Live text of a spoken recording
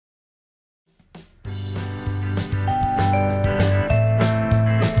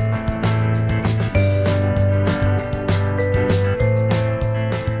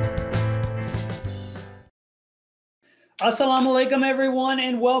Assalamu alaikum, everyone,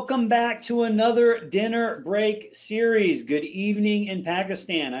 and welcome back to another dinner break series. Good evening in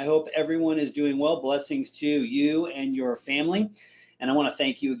Pakistan. I hope everyone is doing well. Blessings to you and your family. And I want to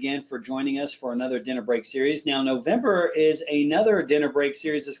thank you again for joining us for another dinner break series. Now, November is another dinner break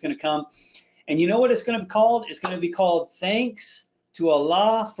series that's going to come. And you know what it's going to be called? It's going to be called Thanks to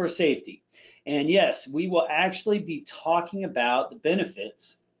Allah for Safety. And yes, we will actually be talking about the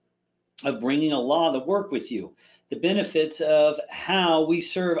benefits of bringing Allah to work with you, the benefits of how we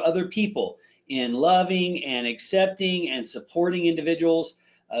serve other people in loving and accepting and supporting individuals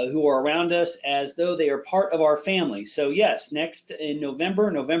who are around us as though they are part of our family. So yes, next in November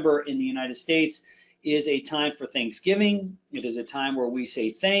in the United States is a time for Thanksgiving. It is a time where we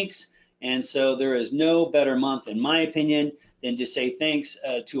say thanks. And so there is no better month, in my opinion, than to say thanks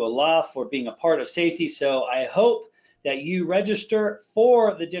to Allah for being a part of safety. So I hope that you register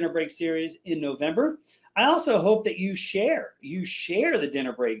for the dinner break series in November. I also hope that you share the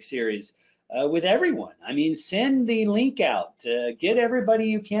dinner break series with everyone. I mean, send the link out, get everybody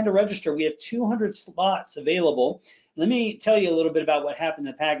you can to register. We have 200 slots available. Let me tell you a little bit about what happened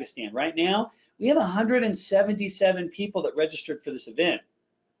in Pakistan. Right now, we have 177 people that registered for this event.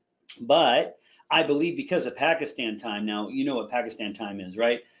 But I believe because of Pakistan time, now you know what Pakistan time is,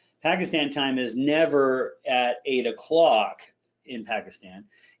 right? Pakistan time is never at 8 o'clock in Pakistan.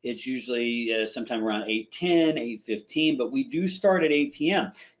 It's usually sometime around 8:10, 8:15, but we do start at 8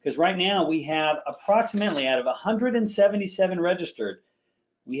 p.m. because right now we have approximately, out of 177 registered,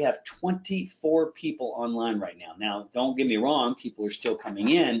 we have 24 people online right now. Now, don't get me wrong, people are still coming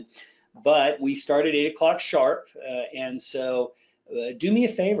in, but we start at 8 o'clock sharp, and so do me a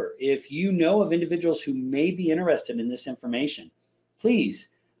favor. If you know of individuals who may be interested in this information, please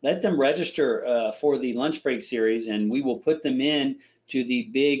let them register for the lunch break series, and we will put them in to the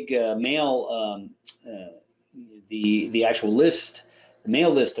big mail, the actual list, the mail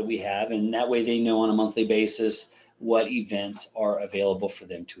list that we have, and that way they know on a monthly basis what events are available for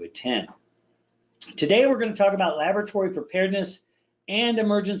them to attend. Today we're going to talk about laboratory preparedness and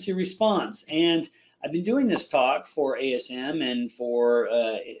emergency response. And I've been doing this talk for ASM and for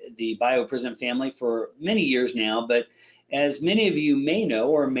the BioPrism family for many years now, but as many of you may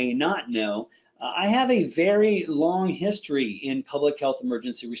know or may not know, I have a very long history in public health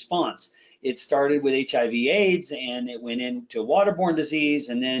emergency response. It started with HIV/AIDS, and it went into waterborne disease,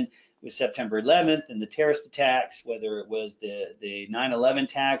 and then with September 11th and the terrorist attacks, whether it was the 9/11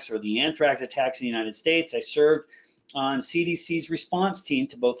 attacks or the anthrax attacks in the United States, I served on CDC's response team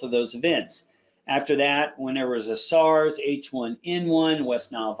to both of those events. After that, when there was a SARS, H1N1,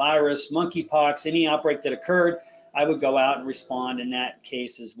 West Nile virus, monkeypox, any outbreak that occurred, I would go out and respond in that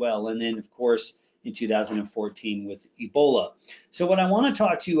case as well. And then, of course, in 2014 with Ebola. So what I want to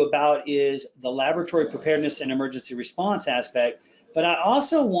talk to you about is the laboratory preparedness and emergency response aspect, but I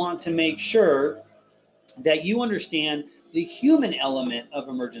also want to make sure that you understand the human element of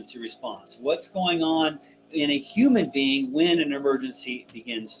emergency response. What's going on in a human being when an emergency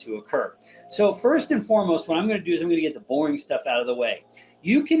begins to occur. So first and foremost, what I'm going to do is I'm going to get the boring stuff out of the way.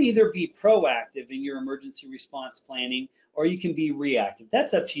 You can either be proactive in your emergency response planning, or you can be reactive.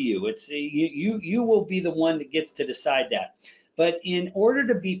 That's up to you. It's you will be the one that gets to decide that. But in order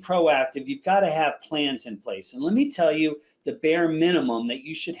to be proactive, you've got to have plans in place. And let me tell you the bare minimum that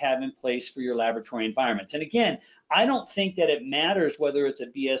you should have in place for your laboratory environments. And again, I don't think that it matters whether it's a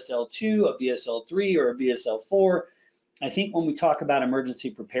BSL-2, a BSL-3, or a BSL-4. I think when we talk about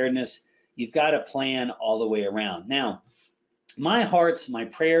emergency preparedness, you've got a plan all the way around. Now, my hearts, my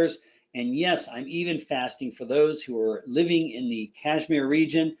prayers, and yes, I'm even fasting for those who are living in the Kashmir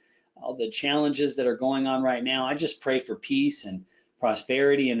region, all the challenges that are going on right now. I just pray for peace and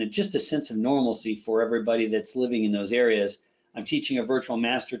prosperity and just a sense of normalcy for everybody that's living in those areas. I'm teaching a virtual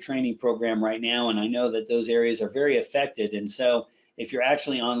master training program right now, and I know that those areas are very affected. And so if you're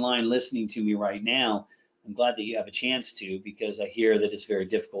actually online listening to me right now, I'm glad that you have a chance to, because I hear that it's very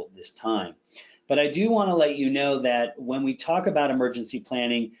difficult this time. But I do want to let you know that when we talk about emergency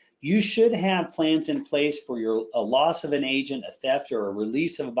planning, you should have plans in place for a loss of an agent, a theft, or a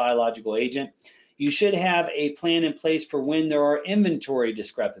release of a biological agent. You should have a plan in place for when there are inventory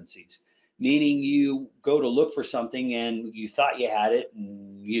discrepancies, meaning you go to look for something and you thought you had it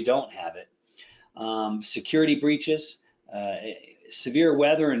and you don't have it. Security breaches, severe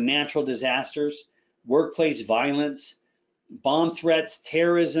weather and natural disasters, workplace violence, bomb threats,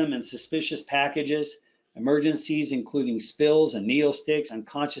 terrorism and suspicious packages, emergencies including spills and needle sticks,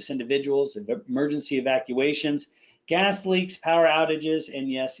 unconscious individuals, emergency evacuations, gas leaks, power outages,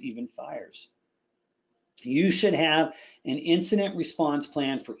 and yes, even fires. You should have an incident response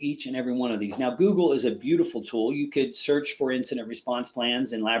plan for each and every one of these. Now, Google is a beautiful tool. You could search for incident response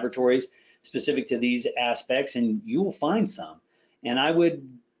plans in laboratories specific to these aspects, and you will find some. And I would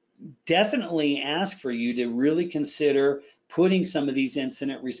definitely ask for you to really consider putting some of these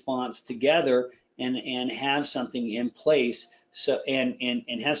incident response together and have something in place, so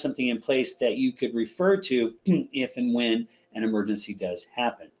and have something in place that you could refer to if and when an emergency does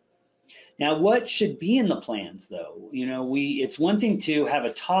happen. Now, what should be in the plans, though? You know, it's one thing to have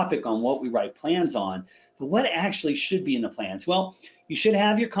a topic on what we write plans on, but what actually should be in the plans? Well, you should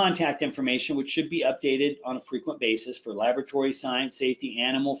have your contact information, which should be updated on a frequent basis for laboratory, science, safety,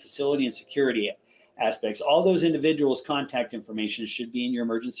 animal, facility, and security aspects. All those individuals' contact information should be in your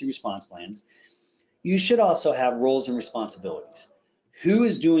emergency response plans. You should also have roles and responsibilities. Who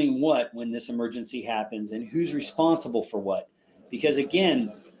is doing what when this emergency happens, and who's responsible for what? Because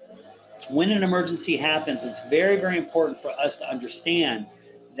again, when an emergency happens, it's very, very important for us to understand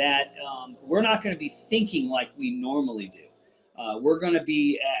that we're not going to be thinking like we normally do. We're going to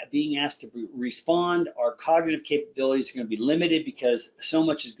be being asked to respond. Our cognitive capabilities are going to be limited because so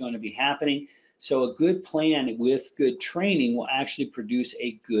much is going to be happening. So a good plan with good training will actually produce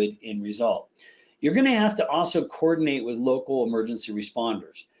a good end result. You're going to have to also coordinate with local emergency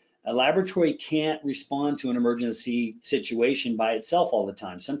responders. A laboratory can't respond to an emergency situation by itself all the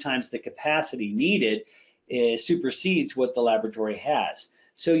time. Sometimes the capacity needed supersedes what the laboratory has.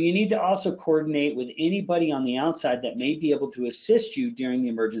 So you need to also coordinate with anybody on the outside that may be able to assist you during the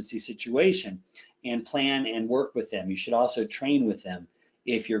emergency situation and plan and work with them. You should also train with them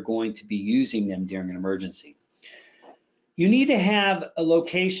if you're going to be using them during an emergency. You need to have a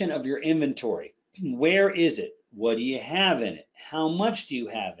location of your inventory. Where is it? What do you have in it? How much do you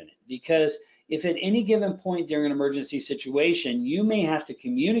have in it? Because if at any given point during an emergency situation, you may have to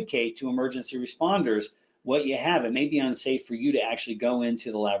communicate to emergency responders what you have. It may be unsafe for you to actually go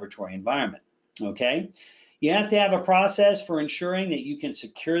into the laboratory environment, okay? You have to have a process for ensuring that you can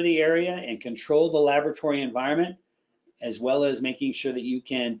secure the area and control the laboratory environment, as well as making sure that you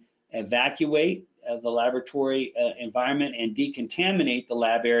can evacuate the laboratory environment and decontaminate the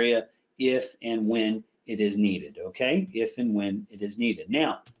lab area if and when it is needed, okay? If and when it is needed.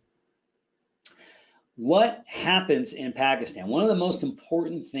 Now, what happens in Pakistan? One of the most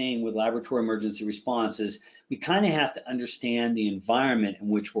important things with laboratory emergency response is we kind of have to understand the environment in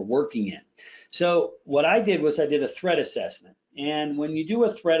which we're working in. So what I did was I did a threat assessment. And when you do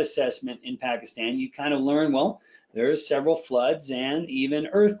a threat assessment in Pakistan, you kind of learn, well, there's several floods and even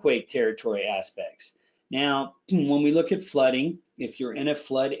earthquake territory aspects. Now, when we look at flooding, if you're in a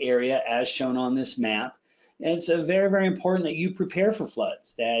flood area as shown on this map, it's very, very important that you prepare for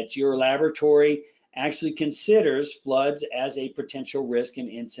floods, that your laboratory actually considers floods as a potential risk and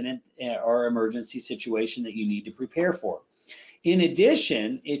incident or emergency situation that you need to prepare for. In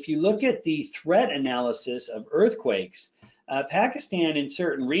addition, if you look at the threat analysis of earthquakes, Pakistan in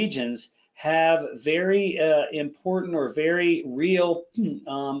certain regions have very important or very real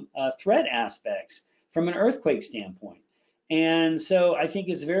threat aspects from an earthquake standpoint. And so I think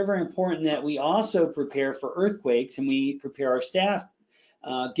it's very, very important that we also prepare for earthquakes, and we prepare our staff,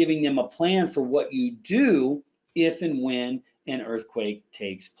 giving them a plan for what you do if and when an earthquake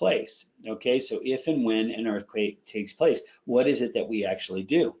takes place. Okay, so if and when an earthquake takes place, what is it that we actually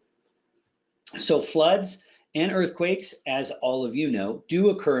do? So floods and earthquakes, as all of you know, do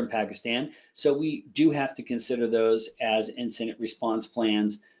occur in Pakistan. So we do have to consider those as incident response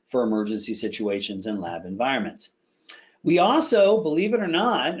plans for emergency situations and lab environments. We also, believe it or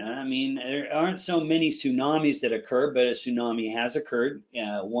not, I mean, there aren't so many tsunamis that occur, but a tsunami has occurred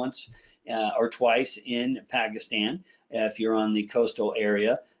once or twice in Pakistan, if you're on the coastal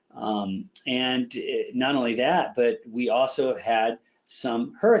area. And not only that, but we also have had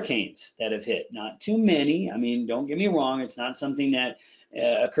some hurricanes that have hit. Not too many. I mean, don't get me wrong, it's not something that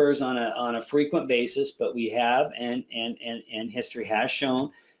occurs on a frequent basis, but we have, and history has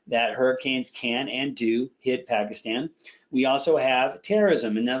shown that hurricanes can and do hit Pakistan. We also have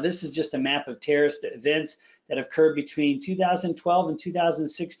terrorism. And now this is just a map of terrorist events that occurred between 2012 and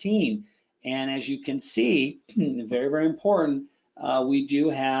 2016. And as you can see, very, very important, we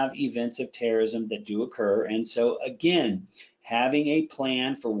do have events of terrorism that do occur. And so again, having a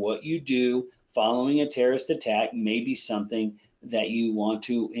plan for what you do following a terrorist attack may be something that you want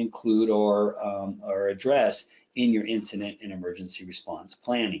to include or address in your incident and emergency response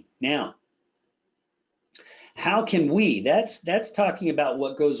planning. Now, how can we, that's talking about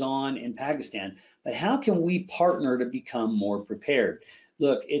what goes on in Pakistan, but how can we partner to become more prepared?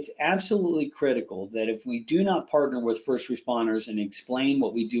 Look, it's absolutely critical that if we do not partner with first responders and explain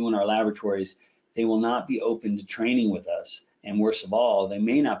what we do in our laboratories, they will not be open to training with us. And worst of all, they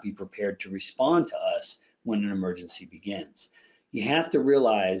may not be prepared to respond to us when an emergency begins. You have to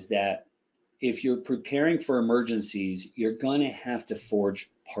realize that if you're preparing for emergencies, you're going to have to forge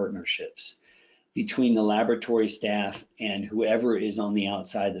partnerships between the laboratory staff and whoever is on the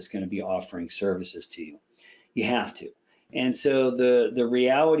outside that's going to be offering services to you. You have to. And so the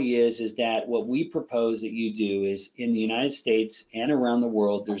reality is that what we propose that you do is, in the United States and around the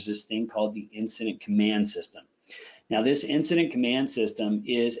world, there's this thing called the incident command system. Now, this incident command system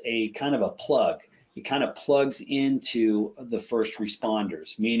is a kind of a plug. It kind of plugs into the first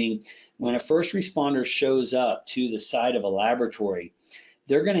responders, meaning when a first responder shows up to the site of a laboratory,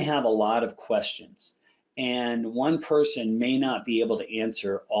 they're going to have a lot of questions. And one person may not be able to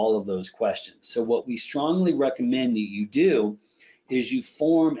answer all of those questions. So what we strongly recommend that you do is you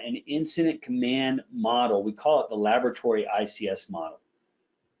form an incident command model. We call it the laboratory ICS model.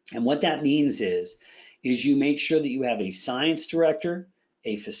 And what that means is you make sure that you have a science director,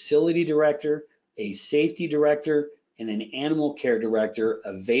 a facility director, a safety director, and an animal care director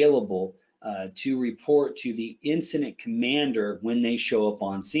available to report to the incident commander when they show up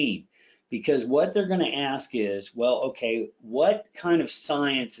on scene. Because what they're going to ask is, well, okay, what kind of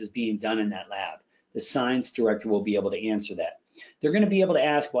science is being done in that lab? The science director will be able to answer that. They're going to be able to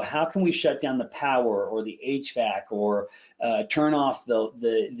ask, well, how can we shut down the power or the HVAC or turn off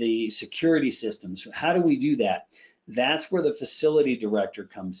the security systems? How do we do that? That's where the facility director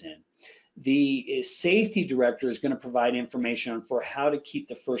comes in. The safety director is going to provide information for how to keep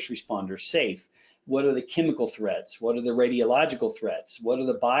the first responders safe. What are the chemical threats? What are the radiological threats? What are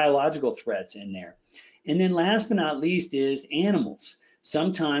the biological threats in there? And then last but not least is animals.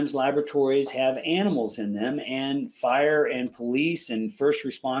 Sometimes laboratories have animals in them, and fire and police and first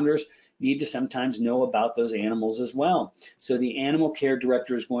responders need to sometimes know about those animals as well. So the animal care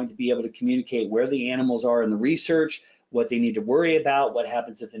director is going to be able to communicate where the animals are in the research, what they need to worry about, what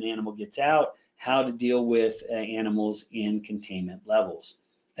happens if an animal gets out, how to deal with animals in containment levels.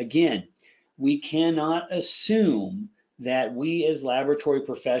 Again, we cannot assume that we as laboratory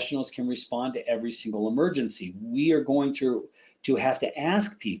professionals can respond to every single emergency. We are going to have to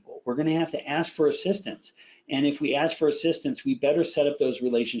ask people. We're going to have to ask for assistance. And if we ask for assistance, we better set up those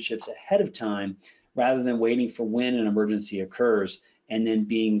relationships ahead of time rather than waiting for when an emergency occurs and then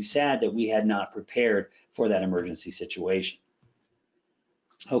being sad that we had not prepared for that emergency situation.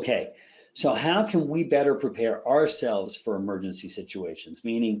 Okay, so how can we better prepare ourselves for emergency situations?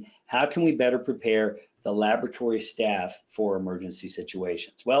 Meaning, how can we better prepare the laboratory staff for emergency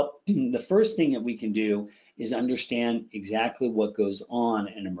situations? Well, the first thing that we can do is understand exactly what goes on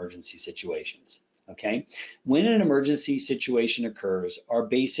in emergency situations. Okay, when an emergency situation occurs, our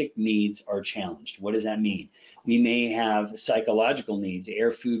basic needs are challenged. What does that mean? We may have psychological needs,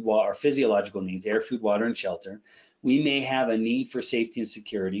 air, food, water, or physiological needs, air, food, water, and shelter. We may have a need for safety and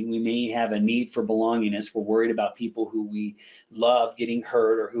security. We may have a need for belongingness. We're worried about people who we love getting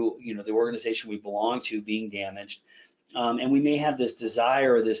hurt, or who, the organization we belong to being damaged. And we may have this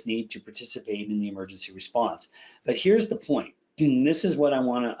desire or this need to participate in the emergency response. But here's the point. This is what I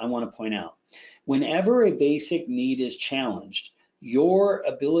want to point out. Whenever a basic need is challenged, your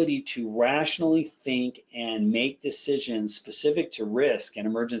ability to rationally think and make decisions specific to risk and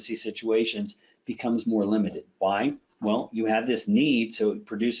emergency situations becomes more limited. Why? Well, you have this need, so it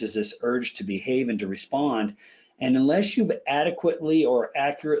produces this urge to behave and to respond. And unless you've adequately or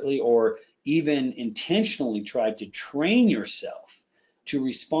accurately or even intentionally tried to train yourself to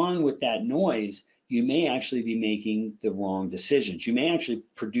respond with that noise, you may actually be making the wrong decisions. You may actually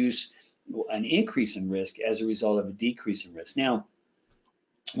produce an increase in risk as a result of a decrease in risk. Now,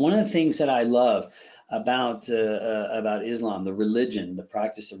 one of the things that I love about Islam, the religion, the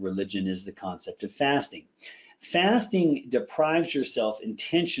practice of religion, is the concept of fasting. Fasting deprives yourself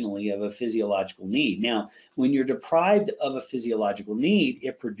intentionally of a physiological need. Now, when you're deprived of a physiological need,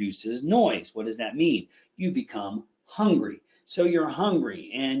 it produces noise. What does that mean? You become hungry. So you're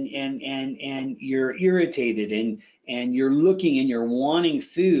hungry and you're irritated and you're looking and you're wanting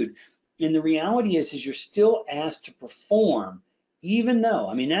food. And the reality is you're still asked to perform, even though,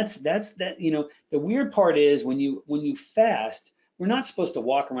 I mean, that's the weird part is when you fast, we're not supposed to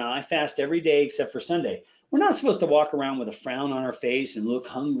walk around. I fast every day except for Sunday. We're not supposed to walk around with a frown on our face and look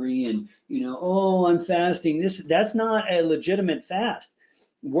hungry and, oh, I'm fasting. That's not a legitimate fast.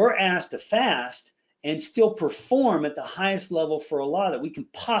 We're asked to fast and still perform at the highest level for Allah that we can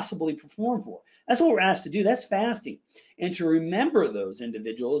possibly perform for. That's what we're asked to do. That's fasting. And to remember those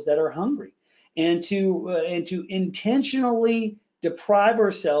individuals that are hungry and to intentionally deprive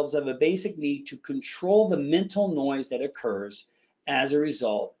ourselves of a basic need to control the mental noise that occurs as a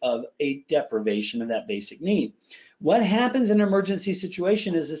result of a deprivation of that basic need. What happens in an emergency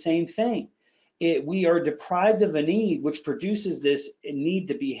situation is the same thing. We are deprived of a need, which produces this need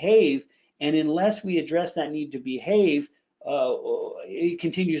to behave, and unless we address that need to behave, it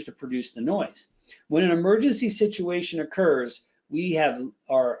continues to produce the noise. When an emergency situation occurs, we have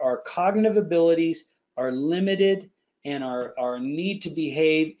our cognitive abilities are limited, and our need to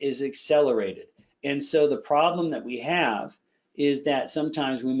behave is accelerated. And so the problem that we have is that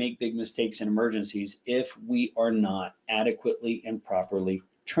sometimes we make big mistakes in emergencies if we are not adequately and properly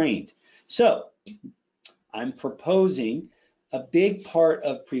trained. So I'm proposing a big part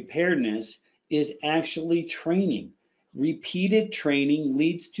of preparedness is actually training. Repeated training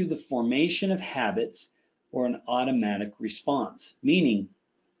leads to the formation of habits or an automatic response, meaning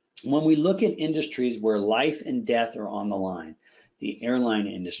when we look at industries where life and death are on the line, the airline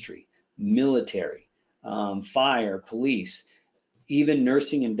industry, military, fire, police, even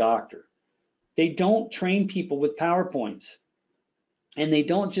nursing and doctor, they don't train people with PowerPoints. And they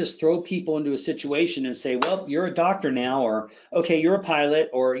don't just throw people into a situation and say, well, you're a doctor now, or okay, you're a pilot,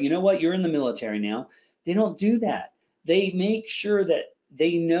 or you know what, you're in the military now. They don't do that. They make sure that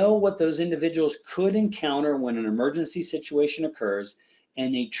they know what those individuals could encounter when an emergency situation occurs,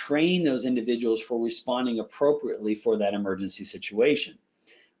 and they train those individuals for responding appropriately for that emergency situation.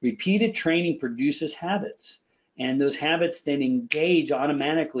 Repeated training produces habits, and those habits then engage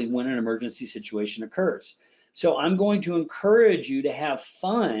automatically when an emergency situation occurs. So I'm going to encourage you to have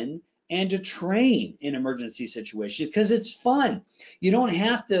fun and to train in emergency situations because it's fun. You don't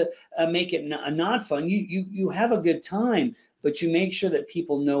have to make it not fun. You have a good time, but you make sure that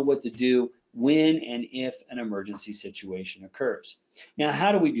people know what to do when and if an emergency situation occurs. Now,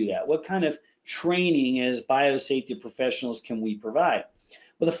 how do we do that? What kind of training as biosafety professionals can we provide?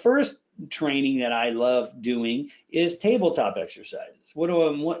 Well, the first training that I love doing is tabletop exercises.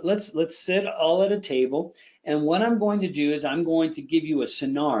 Let's sit all at a table, and what I'm going to do is I'm going to give you a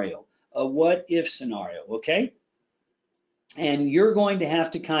scenario, a what if scenario, okay? And you're going to have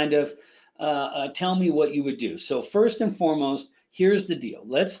to kind of tell me what you would do. So first and foremost, here's the deal.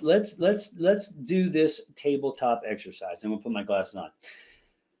 Let's do this tabletop exercise. I'm gonna put my glasses on.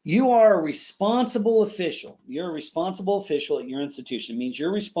 You are a responsible official. You're a responsible official at your institution. It means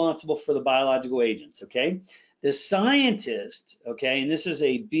you're responsible for the biological agents, okay? The scientist, okay, and this is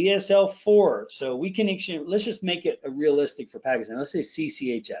a BSL 4, so we can actually, let's just make it realistic for Pakistan. Let's say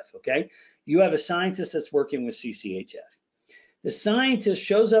CCHF, okay? You have a scientist that's working with CCHF. The scientist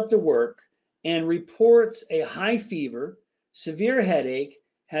shows up to work and reports a high fever, severe headache,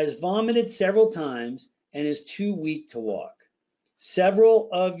 has vomited several times, and is too weak to walk. Several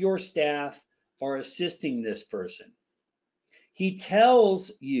of your staff are assisting this person. He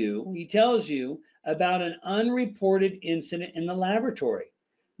tells you about an unreported incident in the laboratory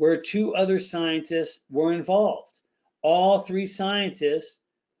where 2 other scientists were involved. All 3 scientists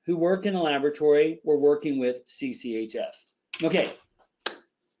who work in the laboratory were working with CCHF. Okay,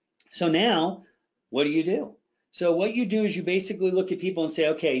 so now what do? So what you do is you basically look at people and say,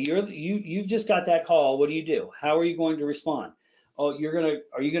 okay, you've just got that call. What do you do? How are you going to respond? Oh,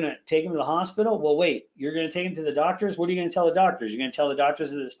 are you gonna take him to the hospital? Well, wait, you're gonna take him to the doctors? What are you gonna tell the doctors? You're gonna tell the doctors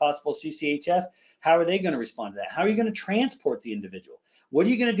that it's possible CCHF? How are they gonna respond to that? How are you gonna transport the individual? What are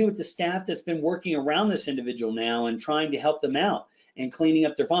you gonna do with the staff that's been working around this individual now and trying to help them out and cleaning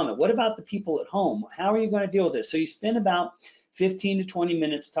up their vomit? What about the people at home? How are you gonna deal with this? So you spend about 15 to 20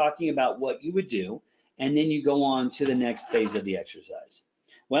 minutes talking about what you would do, and then you go on to the next phase of the exercise.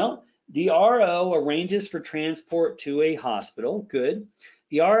 Well, the RO arranges for transport to a hospital. Good.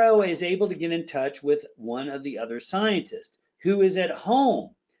 The RO is able to get in touch with one of the other scientists who is at home,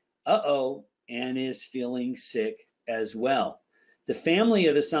 and is feeling sick as well. The family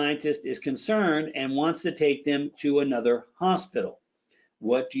of the scientist is concerned and wants to take them to another hospital.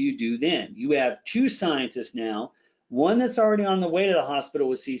 What do you do then? You have 2 scientists now, one that's already on the way to the hospital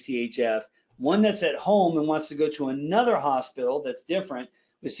with CCHF, one that's at home and wants to go to another hospital that's different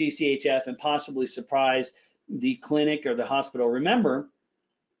with CCHF and possibly surprise the clinic or the hospital. Remember,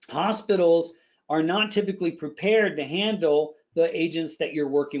 hospitals are not typically prepared to handle the agents that you're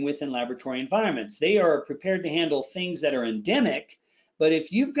working with in laboratory environments. They are prepared to handle things that are endemic, but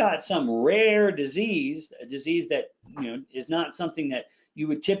if you've got some rare disease, a disease that is not something that you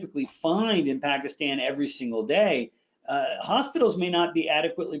would typically find in Pakistan every single day, hospitals may not be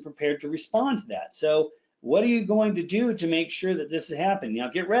adequately prepared to respond to that. So what are you going to do to make sure that this is happening? Now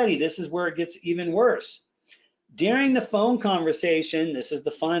get ready, this is where it gets even worse. During the phone conversation, this is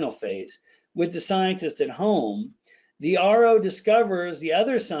the final phase, with the scientist at home, the RO discovers the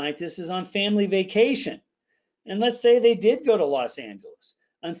other scientist is on family vacation. And let's say they did go to Los Angeles.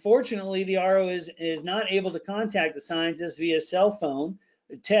 Unfortunately, the RO is not able to contact the scientist via cell phone,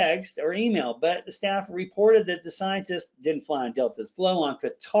 text, or email, but the staff reported that the scientist didn't fly on Delta, flew on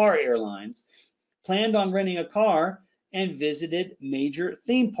Qatar Airlines, planned on renting a car, and visited major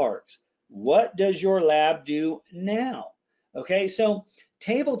theme parks. What does your lab do now? Okay, so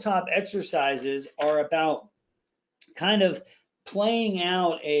tabletop exercises are about kind of playing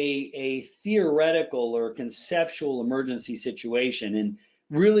out a theoretical or conceptual emergency situation and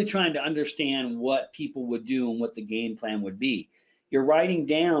really trying to understand what people would do and what the game plan would be. You're writing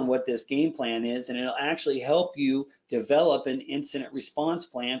down what this game plan is, and it'll actually help you develop an incident response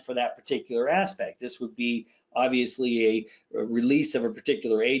plan for that particular aspect. This would be obviously a release of a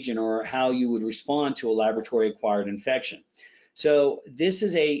particular agent or how you would respond to a laboratory acquired infection. So this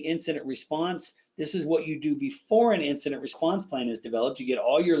is a incident response. This is what you do before an incident response plan is developed. You get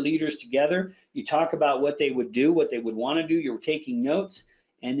all your leaders together, you talk about what they would do, what they would want to do, you're taking notes,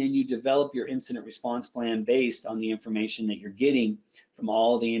 and then you develop your incident response plan based on the information that you're getting from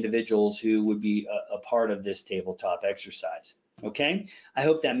all the individuals who would be a part of this tabletop exercise. Okay, I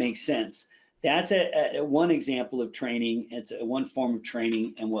hope that makes sense. That's one example of training. It's one form of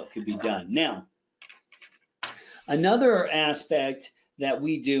training and what could be done. Now, another aspect that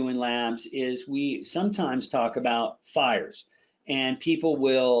we do in labs is we sometimes talk about fires, and people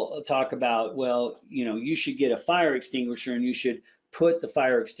will talk about, well, you know, you should get a fire extinguisher and you should put the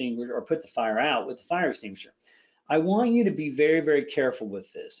fire extinguisher or put the fire out with the fire extinguisher. I want you to be very, very careful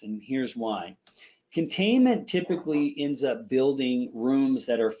with this, and here's why. Containment typically ends up building rooms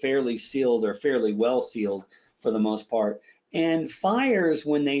that are fairly sealed or fairly well sealed for the most part, and fires,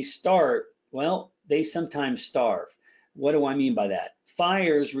 when they start, well, they sometimes starve. What do I mean by that?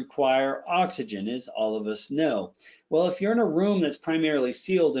 Fires require oxygen, as all of us know. Well, if you're in a room that's primarily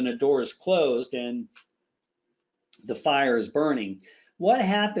sealed and a door is closed and the fire is burning, what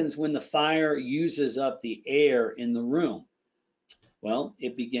happens when the fire uses up the air in the room? Well,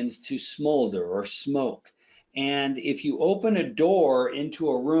 it begins to smolder or smoke. And if you open a door into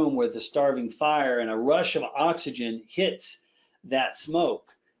a room with a starving fire and a rush of oxygen hits that smoke,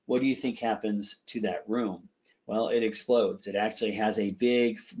 what do you think happens to that room? Well, it explodes. It actually has a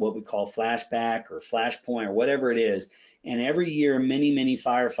big, what we call flashback or flashpoint or whatever it is. And every year, many, many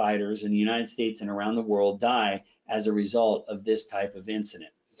firefighters in the United States and around the world die as a result of this type of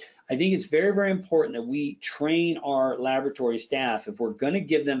incident. I think it's very, very important that we train our laboratory staff. If we're going to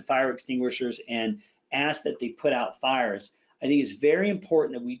give them fire extinguishers and ask that they put out fires, I think it's very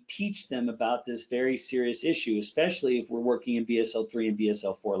important that we teach them about this very serious issue, especially if we're working in BSL-3 and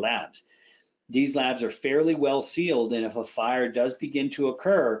BSL-4 labs. These labs are fairly well sealed, and if a fire does begin to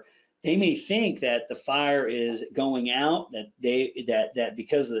occur, they may think that the fire is going out, that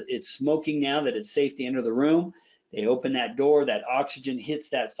because it's smoking now, that it's safe to enter the room. They open that door, that oxygen hits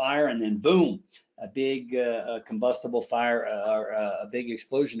that fire, and then boom, a big combustible fire or a big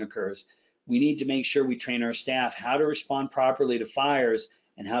explosion occurs. We need to make sure we train our staff how to respond properly to fires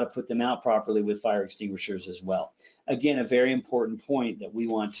and how to put them out properly with fire extinguishers as well. Again, a very important point that we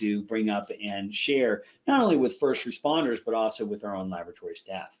want to bring up and share, not only with first responders, but also with our own laboratory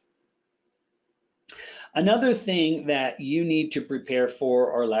staff. Another thing that you need to prepare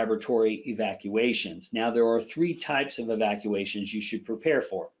for are laboratory evacuations. Now, there are 3 types of evacuations you should prepare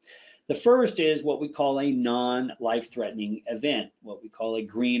for. The first is what we call a non-life-threatening event, what we call a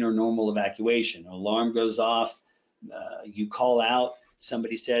green or normal evacuation. An alarm goes off, you call out,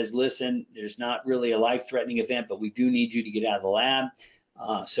 somebody says, listen, there's not really a life-threatening event, but we do need you to get out of the lab.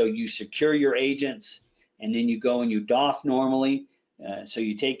 So you secure your agents, and then you go and you doff normally. So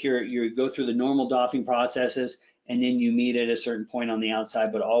you take you go through the normal doffing processes, and then you meet at a certain point on the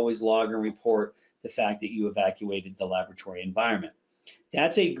outside, but always log and report the fact that you evacuated the laboratory environment.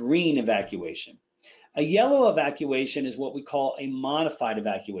 That's a green evacuation. A yellow evacuation is what we call a modified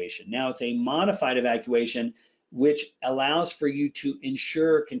evacuation. Now, it's a modified evacuation which allows for you to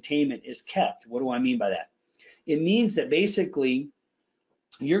ensure containment is kept. What do I mean by that? It means that basically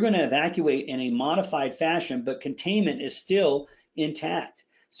you're going to evacuate in a modified fashion, but containment is still intact.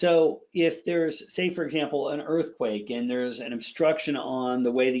 So if there's, say, for example, an earthquake and there's an obstruction on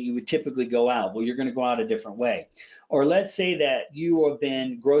the way that you would typically go out, well, you're going to go out a different way. Or let's say that you have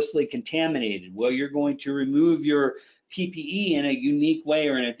been grossly contaminated. Well, you're going to remove your PPE in a unique way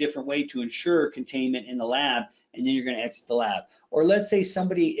or in a different way to ensure containment in the lab, and then you're going to exit the lab. Or let's say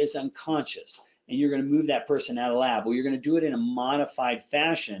somebody is unconscious and you're going to move that person out of the lab. Well, you're going to do it in a modified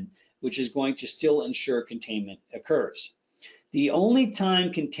fashion, which is going to still ensure containment occurs. The only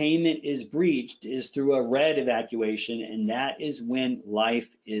time containment is breached is through a red evacuation, and that is when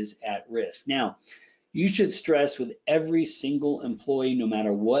life is at risk. Now, You should stress with every single employee, no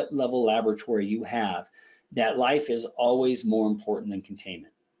matter what level laboratory you have, that life is always more important than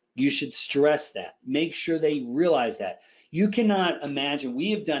containment. You should stress that. Make sure they realize that. You cannot imagine,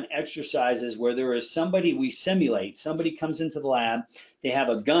 we have done exercises where there is somebody we simulate, somebody comes into the lab, they have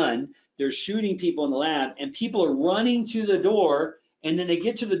a gun, they're shooting people in the lab, and people are running to the door, and then they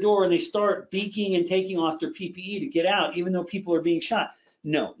get to the door and they start beaking and taking off their PPE to get out, even though people are being shot.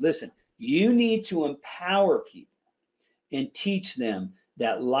 No, listen, you need to empower people and teach them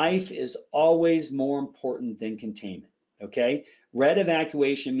that life is always more important than containment, okay? Red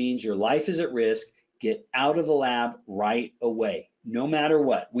evacuation means your life is at risk. Get out of the lab right away, no matter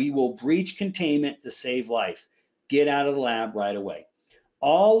what. We will breach containment to save life. Get out of the lab right away.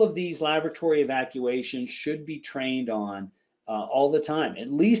 All of these laboratory evacuations should be trained on all the time,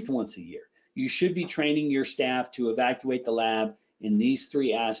 at least once a year. You should be training your staff to evacuate the lab in these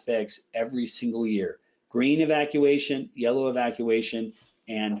three aspects every single year: green evacuation, yellow evacuation,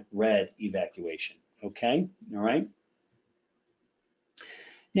 and red evacuation. Okay, all right.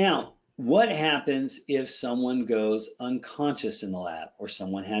 Now, what happens if someone goes unconscious in the lab or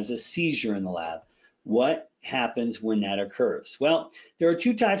someone has a seizure in the lab? What happens when that occurs? Well, there are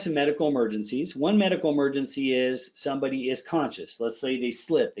two types of medical emergencies. One medical emergency is somebody is conscious. Let's say they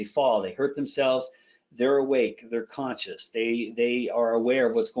slip, they fall, they hurt themselves, they're awake, they're conscious, they are aware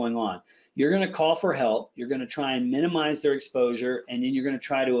of what's going on. You're going to call for help, you're going to try and minimize their exposure, and then you're going to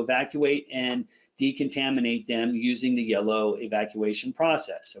try to evacuate and decontaminate them using the yellow evacuation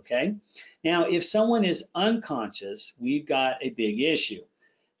process, okay? Now, if someone is unconscious, we've got a big issue.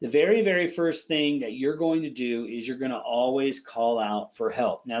 The very, very first thing that you're going to do is you're going to always call out for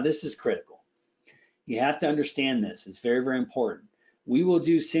help. Now, this is critical. You have to understand this. It's very, very important. We will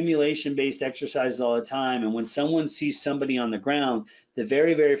do simulation-based exercises all the time, and when someone sees somebody on the ground, the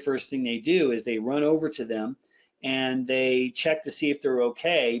very, very first thing they do is they run over to them and they check to see if they're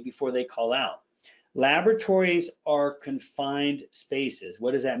okay before they call out. Laboratories are confined spaces.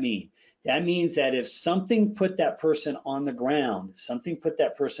 What does that mean? That means that if something put that person on the ground,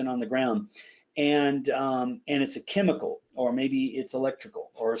 and it's a chemical, or maybe it's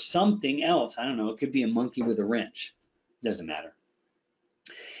electrical, or something else, I don't know, it could be a monkey with a wrench, doesn't matter.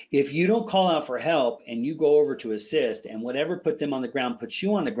 If you don't call out for help and you go over to assist, and whatever put them on the ground puts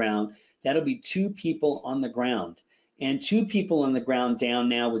you on the ground, that'll be two people on the ground. And two people on the ground down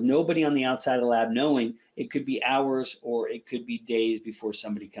now with nobody on the outside of the lab knowing. It could be hours or it could be days before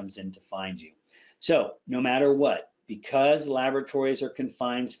somebody comes in to find you. So no matter what, because laboratories are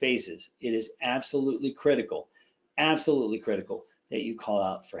confined spaces, it is absolutely critical that you call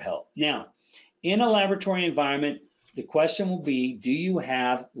out for help. Now, in a laboratory environment, the question will be, do you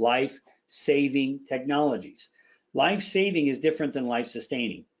have life-saving technologies? Life-saving is different than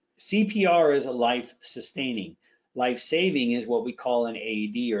life-sustaining. CPR is a life-sustaining. Life-saving is what we call an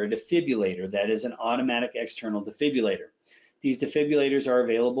AED, or a defibrillator. That is an automatic external defibrillator. These defibrillators are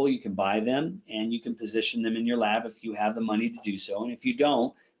available. You can buy them and you can position them in your lab if you have the money to do so. And if you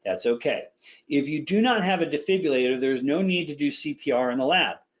don't, that's okay. If you do not have a defibrillator, there's no need to do CPR in the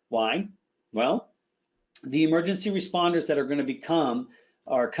lab. Why? Well, the emergency responders that are going to come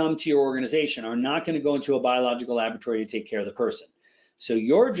to your organization are not going to go into a biological laboratory to take care of the person. So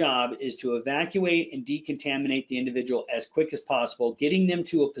your job is to evacuate and decontaminate the individual as quick as possible, getting them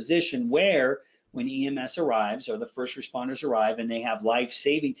to a position where when EMS arrives or the first responders arrive and they have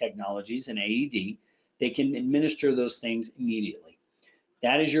life-saving technologies, an AED, they can administer those things immediately.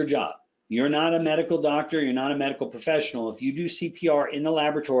 That is your job. You're not a medical doctor, you're not a medical professional. If you do CPR in the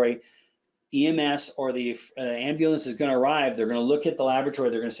laboratory, EMS or the ambulance is going to arrive, they're going to look at the laboratory,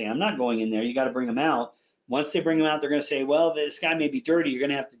 they're going to say, I'm not going in there, you got to bring them out. Once they bring them out, they're going to say, well, this guy may be dirty, you're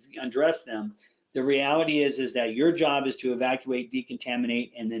going to have to undress them. The reality is that your job is to evacuate,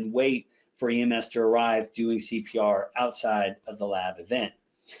 decontaminate, and then wait for EMS to arrive doing CPR outside of the lab event.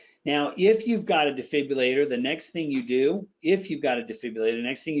 Now, if you've got a defibrillator, the next thing you do is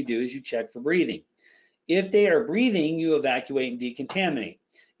you check for breathing. If they are breathing, you evacuate and decontaminate.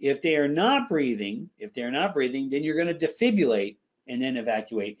 If they are not breathing, then you're going to defibrillate and then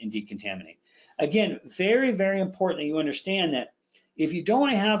evacuate and decontaminate. Again, very, very important that you understand that if you don't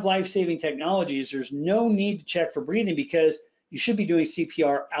have life-saving technologies, there's no need to check for breathing because you should be doing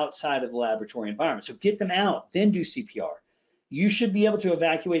CPR outside of the laboratory environment. So get them out, then do CPR. You should be able to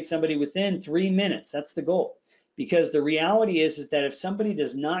evacuate somebody within 3 minutes. That's the goal. Because the reality is that if somebody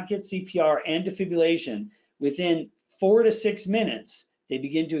does not get CPR and defibrillation within 4 to 6 minutes, they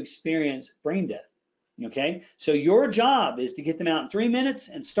begin to experience brain death. Okay, so your job is to get them out in 3 minutes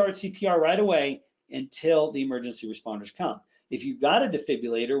and start CPR right away until the emergency responders come. If you've got a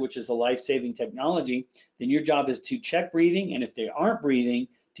defibrillator, which is a life-saving technology, then your job is to check breathing, and if they aren't breathing,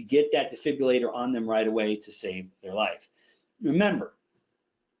 to get that defibrillator on them right away to save their life. Remember,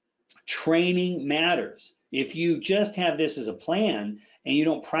 training matters. If you just have this as a plan and you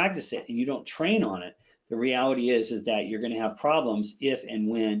don't practice it and you don't train on it, the reality is that you're going to have problems if and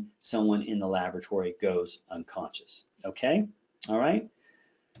when someone in the laboratory goes unconscious. Okay? All right?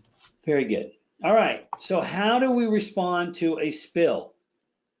 Very good. All right. So how do we respond to a spill?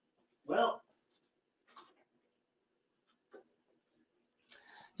 Well,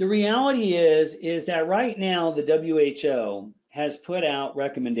 the reality is that right now the WHO has put out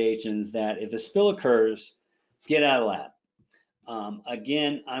recommendations that if a spill occurs, get out of the lab.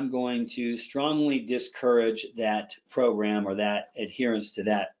 Again, I'm going to strongly discourage that program or that adherence to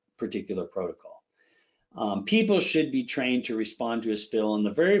that particular protocol. People should be trained to respond to a spill, and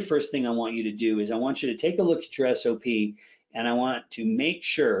the very first thing I want you to do is I want you to take a look at your SOP, and I want to make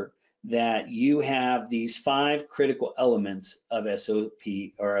sure that you have these 5 critical elements of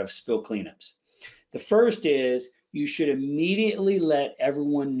SOP or of spill cleanups. The first is you should immediately let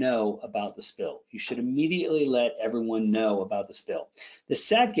everyone know about the spill. You should immediately let everyone know about the spill. The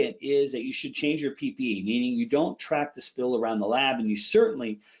second is that you should change your PPE, meaning you don't track the spill around the lab, and you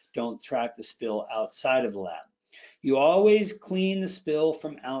certainly don't track the spill outside of the lab. You always clean the spill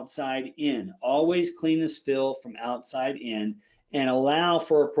from outside in. Always clean the spill from outside in, and allow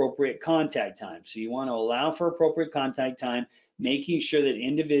for appropriate contact time. So you want to allow for appropriate contact time, making sure that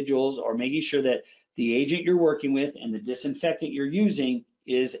individuals, or making sure that the agent you're working with and the disinfectant you're using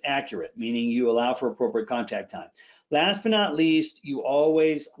is accurate, meaning you allow for appropriate contact time. Last but not least, you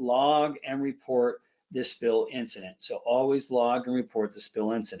always log and report the spill incident. So always log and report the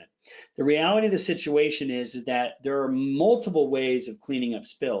spill incident. The reality of the situation is that there are multiple ways of cleaning up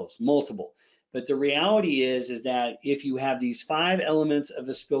spills, multiple. But the reality is that if you have these 5 elements of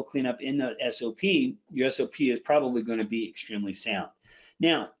a spill cleanup in the SOP, your SOP is probably going to be extremely sound.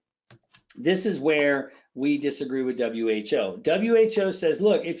 Now, this is where we disagree with WHO. WHO says,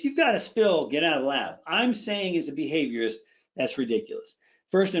 look, if you've got a spill, get out of the lab. I'm saying as a behaviorist, that's ridiculous.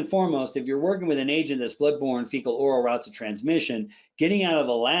 First and foremost, if you're working with an agent that's bloodborne, fecal, oral routes of transmission, getting out of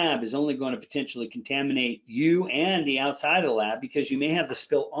the lab is only going to potentially contaminate you and the outside of the lab, because you may have the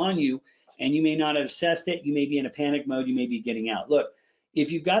spill on you and you may not have assessed it. You may be in a panic mode. You may be getting out. Look,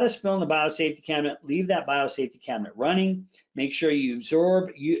 if you've got a spill in the biosafety cabinet, leave that biosafety cabinet running. Make sure you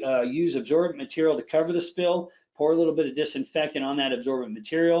use absorbent material to cover the spill. Pour a little bit of disinfectant on that absorbent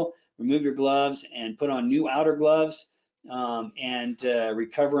material. Remove your gloves and put on new outer gloves, and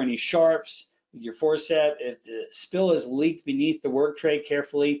recover any sharps with your forceps. If the spill is leaked beneath the work tray,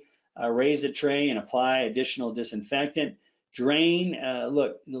 carefully raise the tray and apply additional disinfectant. Drain,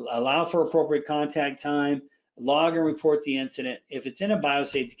 allow for appropriate contact time. Log and report the incident. If it's in a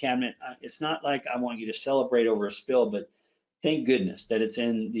biosafety cabinet, it's not like I want you to celebrate over a spill, but thank goodness that it's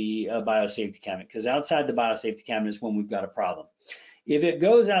in the biosafety cabinet, because outside the biosafety cabinet is when we've got a problem. If it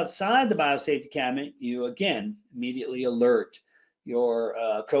goes outside the biosafety cabinet, you again immediately alert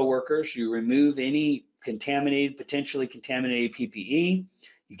your coworkers. You remove any potentially contaminated PPE.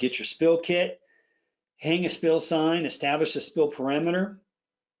 You get your spill kit, hang a spill sign, establish a spill perimeter.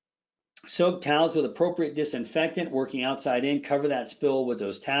 Soak towels with appropriate disinfectant, working outside in, cover that spill with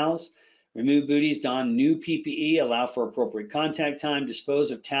those towels. Remove booties, don new PPE, allow for appropriate contact time,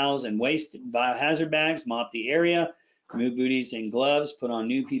 dispose of towels and waste biohazard bags, mop the area, remove booties and gloves, put on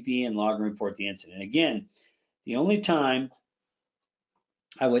new PPE, and log and report the incident. Again, the only time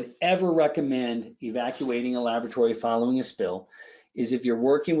I would ever recommend evacuating a laboratory following a spill is if you're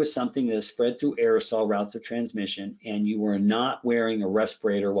working with something that is spread through aerosol routes of transmission and you are not wearing a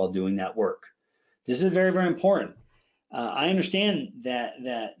respirator while doing that work. This is very, very important. I understand that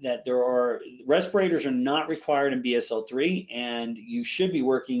respirators are not required in BSL-3, and you should be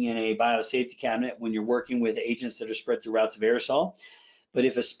working in a biosafety cabinet when you're working with agents that are spread through routes of aerosol. But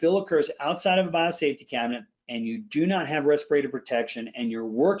if a spill occurs outside of a biosafety cabinet and you do not have respirator protection and you're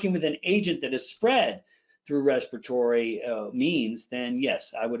working with an agent that is spread through respiratory means, then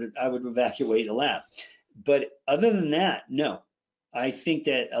yes, I would evacuate a lab. But other than that, no. I think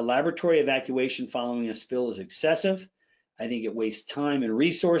that a laboratory evacuation following a spill is excessive. I think it wastes time and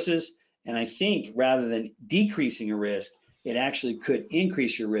resources. And I think rather than decreasing a risk, it actually could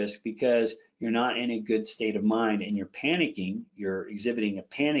increase your risk because you're not in a good state of mind and you're panicking. You're exhibiting a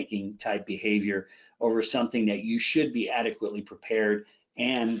panicking type behavior over something that you should be adequately prepared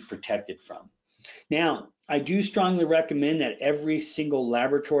and protected from. Now, I do strongly recommend that every single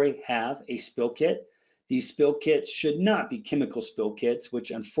laboratory have a spill kit. These spill kits should not be chemical spill kits,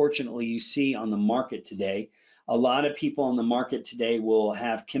 which unfortunately you see on the market today. A lot of people on the market today will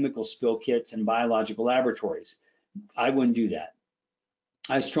have chemical spill kits in biological laboratories. I wouldn't do that.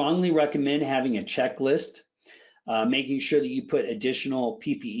 I strongly recommend having a checklist, making sure that you put additional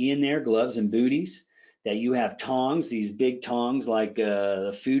PPE in there, gloves and booties, that you have tongs, these big tongs like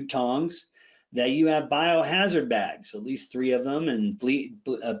the food tongs, that you have biohazard bags, at least 3 of them, and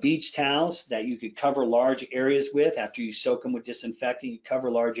beach towels that you could cover large areas with. After you soak them with disinfectant, you cover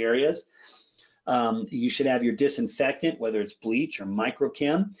large areas. You should have your disinfectant, whether it's bleach or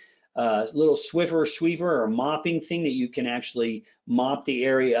microchem, a little sweeper or mopping thing that you can actually mop the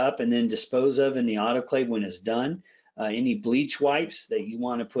area up and then dispose of in the autoclave when it's done. Any bleach wipes that you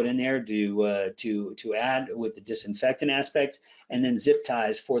want to put in there to add with the disinfectant aspects, and then zip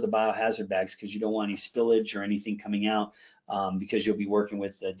ties for the biohazard bags because you don't want any spillage or anything coming out because you'll be working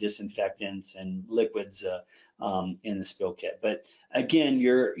with disinfectants and liquids in the spill kit. But again,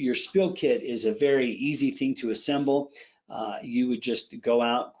 your spill kit is a very easy thing to assemble. You would just go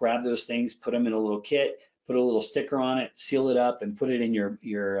out, grab those things, put them in a little kit, put a little sticker on it, seal it up, and put it in your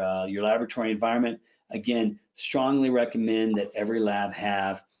laboratory environment. Again, strongly recommend that every lab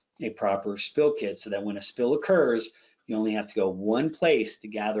have a proper spill kit so that when a spill occurs, you only have to go one place to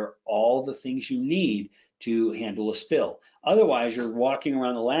gather all the things you need to handle a spill. Otherwise, you're walking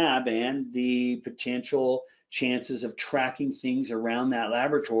around the lab and the potential chances of tracking things around that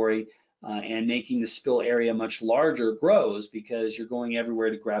laboratory and making the spill area much larger grows because you're going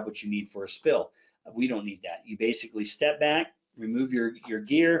everywhere to grab what you need for a spill. We don't need that. You basically step back, remove your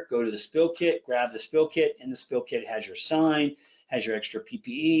gear, go to the spill kit, grab the spill kit, and the spill kit has your sign, has your extra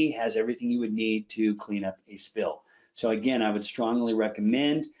PPE, has everything you would need to clean up a spill. So again, I would strongly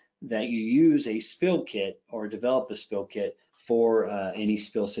recommend that you use a spill kit or develop a spill kit for any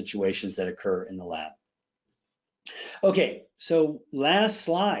spill situations that occur in the lab. Okay, so last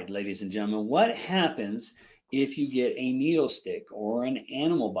slide, ladies and gentlemen, what happens if you get a needle stick or an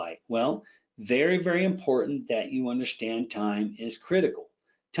animal bite? Well, very, very important that you understand time is critical.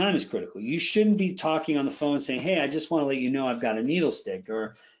 Time is critical. You shouldn't be talking on the phone saying, hey, I just want to let you know I've got a needle stick,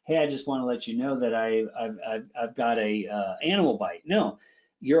 or hey, I just want to let you know that I've got a animal bite. No,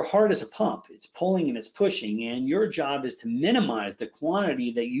 your heart is a pump. It's pulling and it's pushing, and your job is to minimize the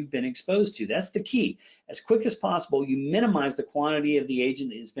quantity that you've been exposed to. That's the key. As quick as possible, you minimize the quantity of the agent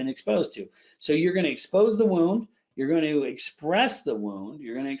that it's been exposed to. So you're going to expose the wound. You're going to express the wound.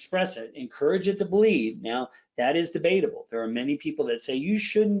 You're going to express it, encourage it to bleed. Now, that is debatable. There are many people that say you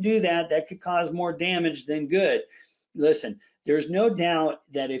shouldn't do that. That could cause more damage than good. Listen, there's no doubt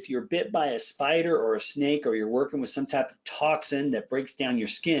that if you're bit by a spider or a snake, or you're working with some type of toxin that breaks down your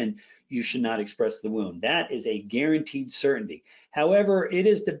skin, you should not express the wound. That is a guaranteed certainty. However, it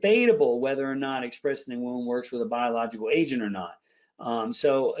is debatable whether or not expressing the wound works with a biological agent or not.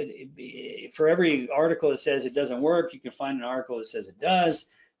 So for every article that says it doesn't work, you can find an article that says it does.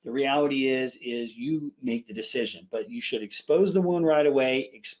 The reality is you make the decision, but you should expose the wound right away,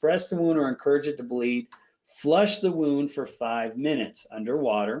 express the wound or encourage it to bleed, flush the wound for 5 minutes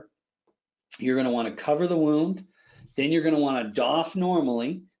underwater. You're going to want to cover the wound. Then you're going to want to doff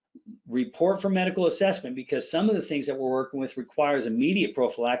normally, report for medical assessment, because some of the things that we're working with requires immediate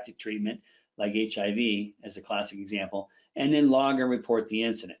prophylactic treatment, like HIV as a classic example, and then log and report the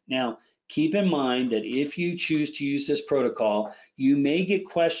incident. Now, keep in mind that if you choose to use this protocol, you may get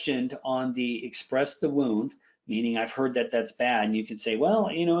questioned on the express the wound, meaning I've heard that that's bad, and you can say, well,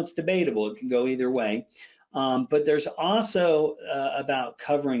 you know, it's debatable. It can go either way. But there's also about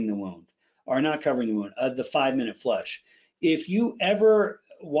covering the wound, or not covering the wound, the 5-minute flush. If you ever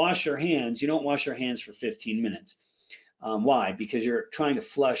wash your hands, you don't wash your hands for 15 minutes. Why? Because you're trying to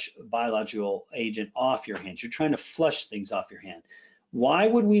flush a biological agent off your hands. You're trying to flush things off your hand. Why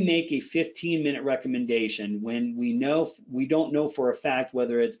would we make a 15-minute recommendation when we don't know for a fact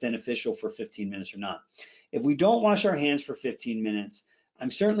whether it's beneficial for 15 minutes or not? If we don't wash our hands for 15 minutes,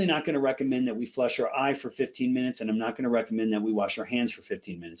 I'm certainly not going to recommend that we flush our eye for 15 minutes, and I'm not going to recommend that we wash our hands for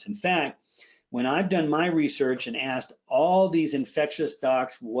 15 minutes. In fact, when I've done my research and asked all these infectious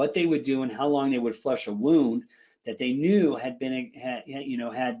docs what they would do and how long they would flush a wound that they knew had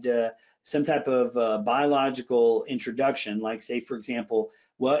some type of biological introduction, like say, for example,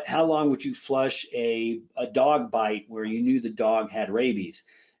 how long would you flush a dog bite where you knew the dog had rabies?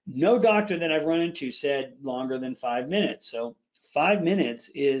 No doctor that I've run into said longer than 5 minutes. So 5 minutes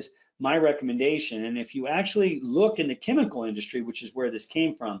is my recommendation. And if you actually look in the chemical industry, which is where this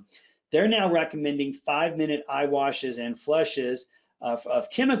came from, they're now recommending 5-minute eye washes and flushes of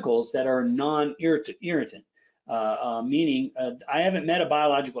chemicals that are non-irritant. Meaning I haven't met a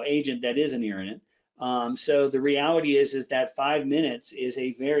biological agent that is an irritant. So the reality is that 5 minutes is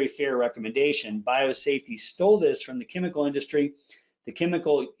a very fair recommendation. Biosafety stole this from the chemical industry. The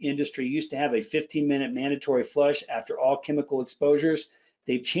chemical industry used to have a 15-minute mandatory flush after all chemical exposures.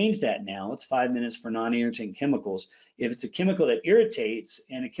 They've changed that now. It's 5 minutes for non-irritant chemicals. If it's a chemical that irritates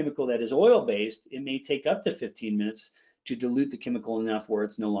and a chemical that is oil-based, it may take up to 15 minutes to dilute the chemical enough where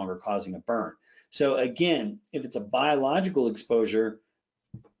it's no longer causing a burn. So again, if it's a biological exposure,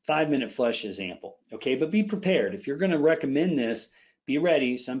 5-minute flush is ample, okay? But be prepared. If you're gonna recommend this, be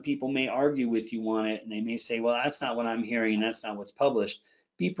ready. Some people may argue with you on it and they may say, well, that's not what I'm hearing and that's not what's published.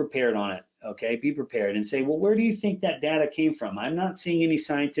 Be prepared on it, okay? Be prepared and say, well, where do you think that data came from? I'm not seeing any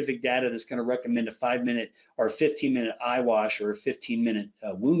scientific data that's gonna recommend a 5-minute or 15-minute eye wash or a 15-minute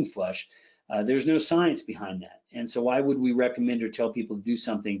wound flush. There's no science behind that. And so why would we recommend or tell people to do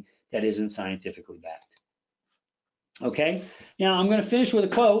something that isn't scientifically backed? Okay, now I'm going to finish with a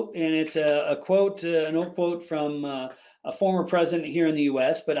quote, and it's a quote, an old quote from a former president here in the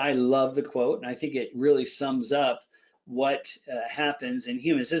US, but I love the quote, and I think it really sums up what happens in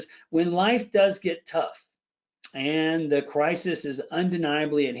humans. It says, when life does get tough and the crisis is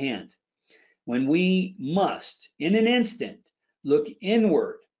undeniably at hand, when we must, in an instant, look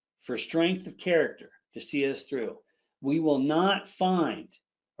inward for strength of character to see us through, we will not find,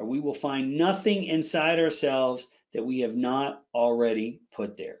 or we will find nothing inside ourselves that we have not already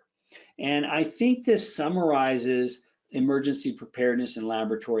put there. And I think this summarizes emergency preparedness and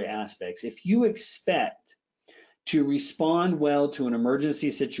laboratory aspects. If you expect to respond well to an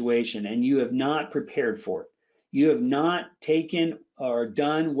emergency situation and you have not prepared for it, you have not taken or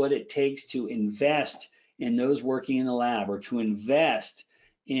done what it takes to invest in those working in the lab, or to invest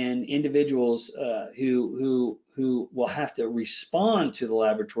in individuals who will have to respond to the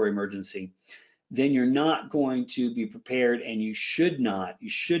laboratory emergency, then you're not going to be prepared, and you should not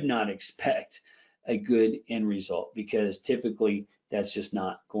expect a good end result, because typically that's just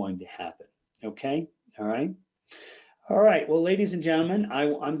not going to happen. Okay, all right. Well, ladies and gentlemen,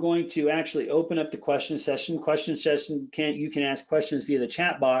 I'm going to actually open up the question session. You can ask questions via the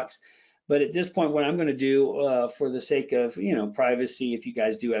chat box, but at this point, what I'm going to do for the sake of privacy, if you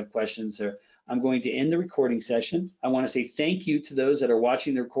guys do have questions, I'm going to end the recording session. I want to say thank you to those that are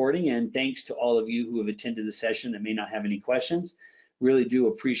watching the recording, and thanks to all of you who have attended the session that may not have any questions. Really do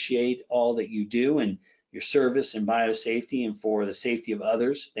appreciate all that you do and your service in biosafety and for the safety of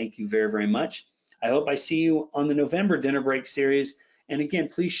others. Thank you very, very much. I hope I see you on the November Dinner Break series. And again,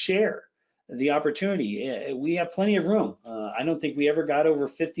 please share the opportunity. We have plenty of room. I don't think we ever got over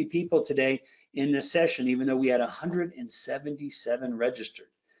 50 people today in this session, even though we had 177 registered.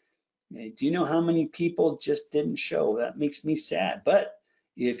 Do you know how many people just didn't show? That makes me sad. But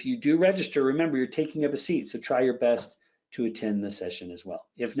if you do register, remember you're taking up a seat, so try your best to attend the session as well.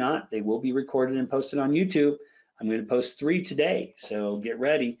 If not, they will be recorded and posted on YouTube. I'm going to post 3 today, so get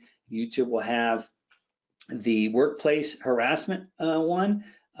ready. YouTube will have the workplace harassment one,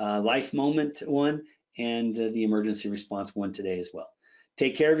 life moment one, and the emergency response one today as well.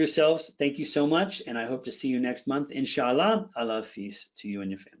 Take care of yourselves. Thank you so much, and I hope to see you next month. Inshallah. Allah Hafiz to you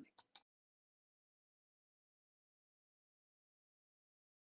and your family.